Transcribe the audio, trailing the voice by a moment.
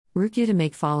Ruqyah to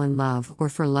make fall in love or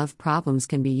for love problems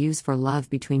can be used for love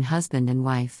between husband and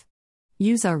wife.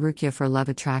 Use our Ruqyah for love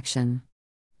attraction.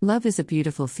 Love is a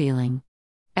beautiful feeling.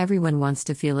 Everyone wants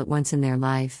to feel it once in their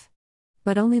life.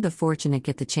 But only the fortunate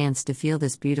get the chance to feel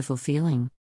this beautiful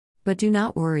feeling. But do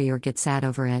not worry or get sad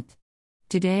over it.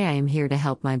 Today I am here to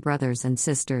help my brothers and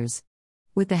sisters.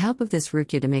 With the help of this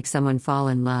Ruqyah to make someone fall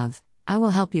in love, I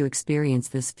will help you experience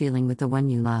this feeling with the one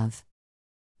you love.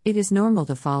 It is normal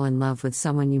to fall in love with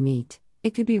someone you meet.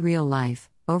 It could be real life,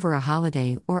 over a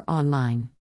holiday, or online.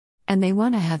 And they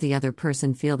want to have the other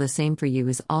person feel the same for you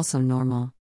is also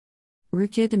normal.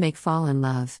 Ruqyah to make fall in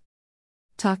love.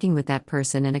 Talking with that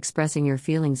person and expressing your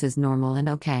feelings is normal and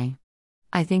okay.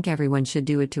 I think everyone should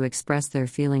do it to express their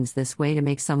feelings this way to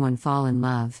make someone fall in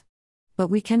love. But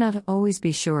we cannot always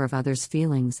be sure of others'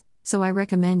 feelings, so I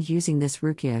recommend using this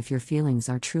Ruqyah if your feelings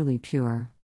are truly pure.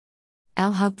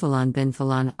 Al-Hub Falan bin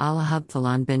Falan Al-Hub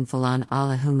Falan bin Falan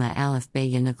Allahumma alif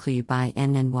bayna qli by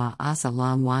nn wa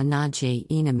asalam wa najay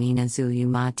inamina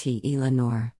zulumati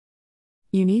ilanor.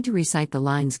 You need to recite the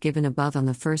lines given above on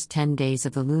the first 10 days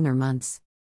of the lunar months.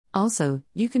 Also,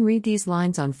 you can read these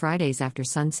lines on Fridays after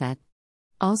sunset.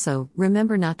 Also,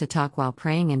 remember not to talk while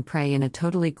praying and pray in a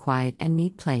totally quiet and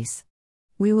neat place.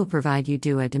 We will provide you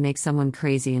dua to make someone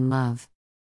crazy in love.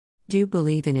 Do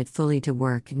believe in it fully to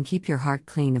work and keep your heart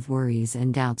clean of worries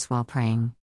and doubts while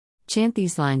praying. Chant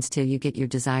these lines till you get your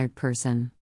desired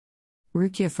person.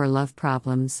 Ruqyah for love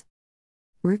problems.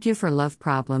 Ruqyah for love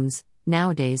problems.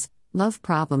 Nowadays, love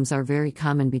problems are very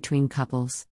common between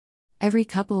couples. Every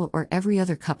couple or every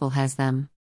other couple has them.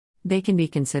 They can be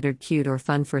considered cute or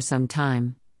fun for some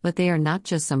time, but they are not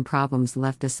just some problems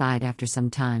left aside after some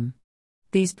time.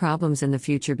 These problems in the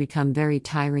future become very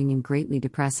tiring and greatly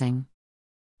depressing.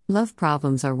 Love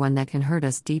problems are one that can hurt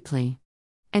us deeply.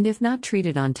 And if not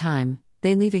treated on time,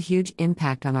 they leave a huge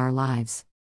impact on our lives.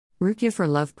 Ruqyah for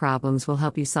love problems will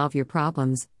help you solve your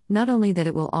problems, not only that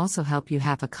it will also help you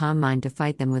have a calm mind to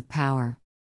fight them with power.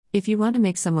 If you want to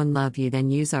make someone love you,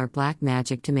 then use our black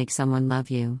magic to make someone love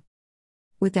you.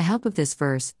 With the help of this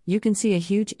verse, you can see a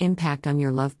huge impact on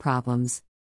your love problems.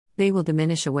 They will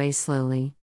diminish away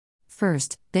slowly.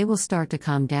 First, they will start to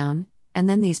calm down, and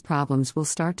then these problems will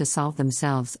start to solve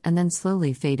themselves and then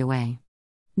slowly fade away.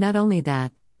 Not only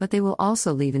that, but they will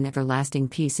also leave an everlasting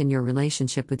peace in your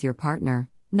relationship with your partner.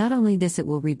 Not only this, it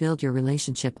will rebuild your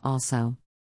relationship also.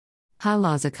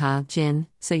 Halazaka, Jinn,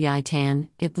 Sayaitan,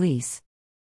 Iblis.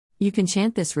 You can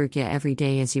chant this Ruqyah every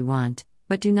day as you want,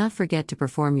 but do not forget to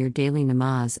perform your daily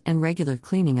namaz and regular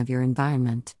cleaning of your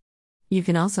environment. You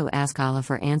can also ask Allah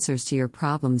for answers to your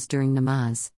problems during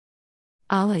namaz.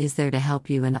 Allah is there to help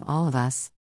you and all of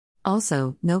us.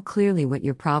 Also, know clearly what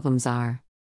your problems are.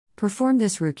 Perform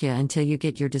this Ruqyah until you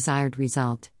get your desired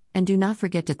result, and do not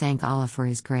forget to thank Allah for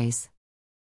His grace.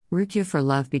 Ruqyah for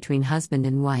love between husband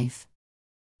and wife.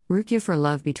 Ruqyah for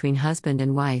love between husband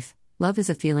and wife. Love is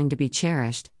a feeling to be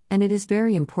cherished, and it is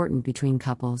very important between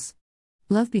couples.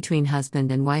 Love between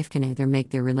husband and wife can either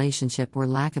make their relationship or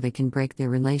lack of it can break their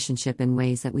relationship in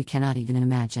ways that we cannot even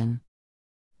imagine.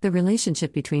 The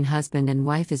relationship between husband and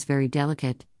wife is very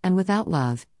delicate, and without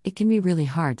love, it can be really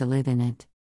hard to live in it.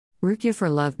 Ruqyah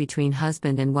for love between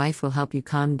husband and wife will help you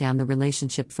calm down the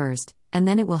relationship first, and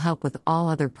then it will help with all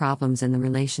other problems in the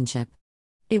relationship.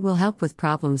 It will help with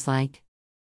problems like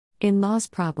in-laws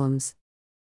problems,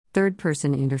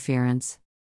 third-person interference,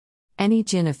 any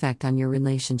jinn effect on your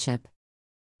relationship,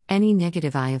 any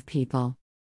negative eye of people,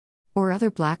 or other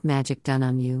black magic done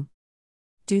on you.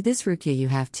 Do this Ruqyah, you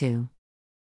have to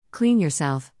clean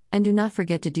yourself, and do not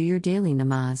forget to do your daily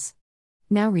namaz.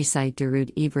 Now recite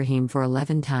Durud Ibrahim for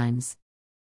 11 times.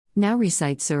 Now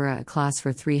recite Surah Ikhlas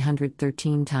for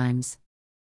 313 times.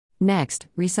 Next,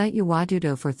 recite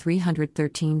Yawadudo for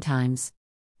 313 times.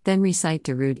 Then recite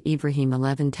Durud Ibrahim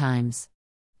 11 times.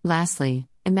 Lastly,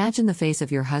 imagine the face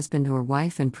of your husband or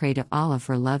wife and pray to Allah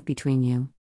for love between you.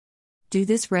 Do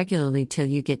this regularly till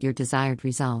you get your desired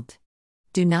result.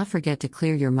 Do not forget to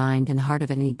clear your mind and heart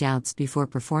of any doubts before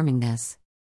performing this.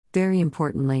 Very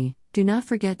importantly, do not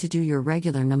forget to do your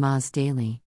regular namaz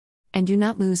daily. And do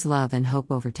not lose love and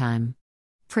hope over time.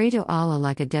 Pray to Allah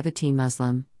like a devotee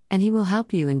Muslim, and He will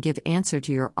help you and give answer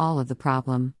to your all of the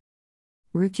problem.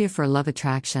 Ruqyah for love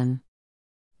attraction.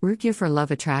 Ruqyah for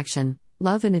love attraction.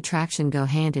 Love and attraction go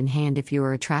hand in hand if you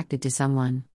are attracted to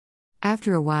someone.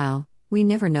 After a while, we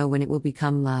never know when it will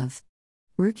become love.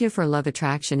 Ruqyah for love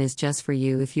attraction is just for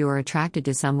you if you are attracted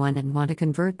to someone and want to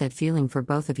convert that feeling for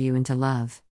both of you into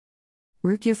love.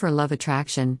 Ruqyah for love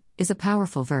attraction is a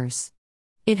powerful verse.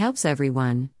 It helps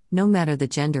everyone, no matter the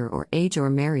gender or age or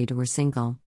married or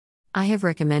single. I have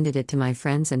recommended it to my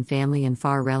friends and family and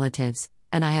far relatives,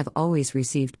 and I have always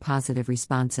received positive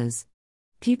responses.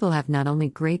 People have not only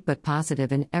great but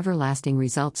positive and everlasting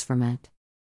results from it.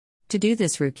 To do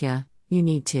this Ruqyah, you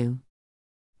need to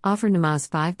offer namaz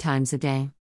 5 times a day.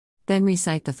 Then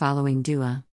recite the following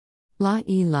dua. La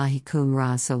ilahikum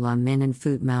rasulah minan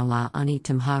fut maula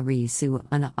anitum hari su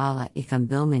ana ala ikam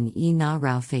bilman na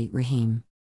raufate rahim.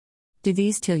 Do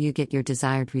these till you get your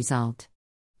desired result.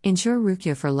 Ensure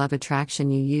Ruqyah for love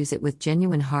attraction you use it with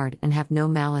genuine heart and have no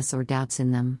malice or doubts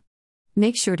in them.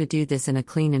 Make sure to do this in a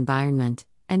clean environment,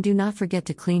 and do not forget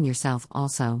to clean yourself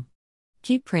also.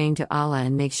 Keep praying to Allah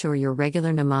and make sure your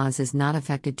regular namaz is not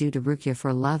affected due to Ruqyah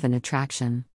for love and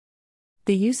attraction.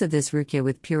 The use of this Ruqyah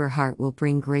with pure heart will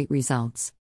bring great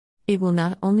results. It will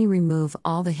not only remove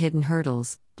all the hidden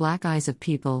hurdles, black eyes of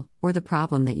people, or the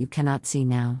problem that you cannot see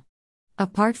now.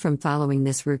 Apart from following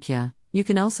this Ruqyah, you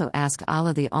can also ask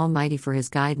Allah the Almighty for His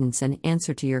guidance and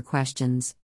answer to your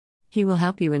questions. He will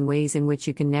help you in ways in which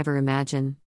you can never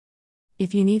imagine.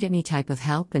 If you need any type of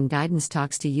help and guidance,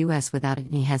 talks to us without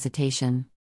any hesitation.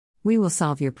 We will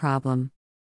solve your problem.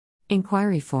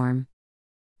 Inquiry form.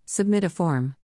 Submit a form.